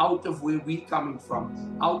us out of where we're coming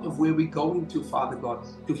from, out of where we're going to, Father God,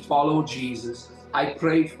 to follow Jesus. I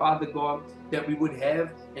pray, Father God, that we would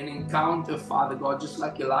have an encounter, Father God, just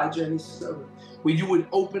like Elijah and his servant, where you would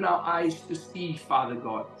open our eyes to see, Father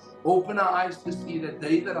God. Open our eyes to see that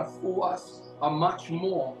they that are for us are much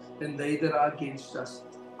more than they that are against us.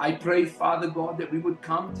 I pray, Father God, that we would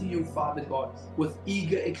come to you, Father God, with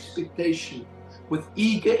eager expectation. With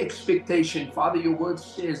eager expectation. Father, your word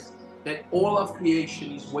says that all of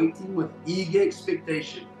creation is waiting with eager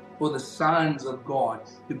expectation for the sons of God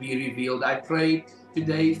to be revealed. I pray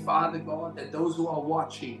today, Father God, that those who are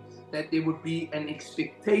watching, that there would be an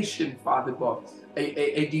expectation, Father God,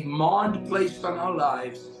 a demand placed on our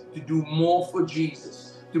lives to do more for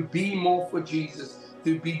Jesus, to be more for Jesus,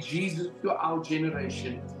 to be Jesus to our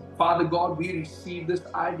generation. Father God, we receive this.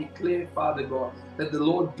 I declare, Father God, that the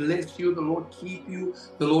Lord bless you, the Lord keep you,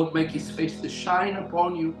 the Lord make his face to shine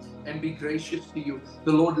upon you and be gracious to you.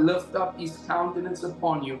 The Lord lift up his countenance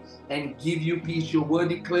upon you and give you peace. Your word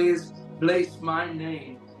declares, place my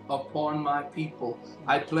name upon my people.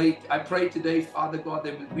 I pray today, Father God,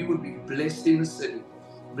 that we would be blessed in the city,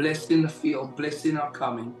 blessed in the field, blessed in our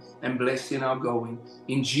coming, and blessed in our going.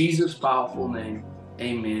 In Jesus' powerful name,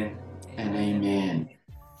 amen and amen.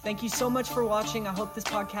 Thank you so much for watching. I hope this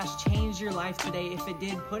podcast changed your life today. If it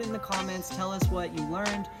did, put in the comments. Tell us what you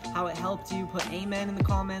learned, how it helped you. Put amen in the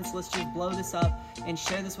comments. Let's just blow this up and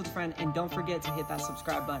share this with a friend. And don't forget to hit that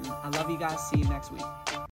subscribe button. I love you guys. See you next week.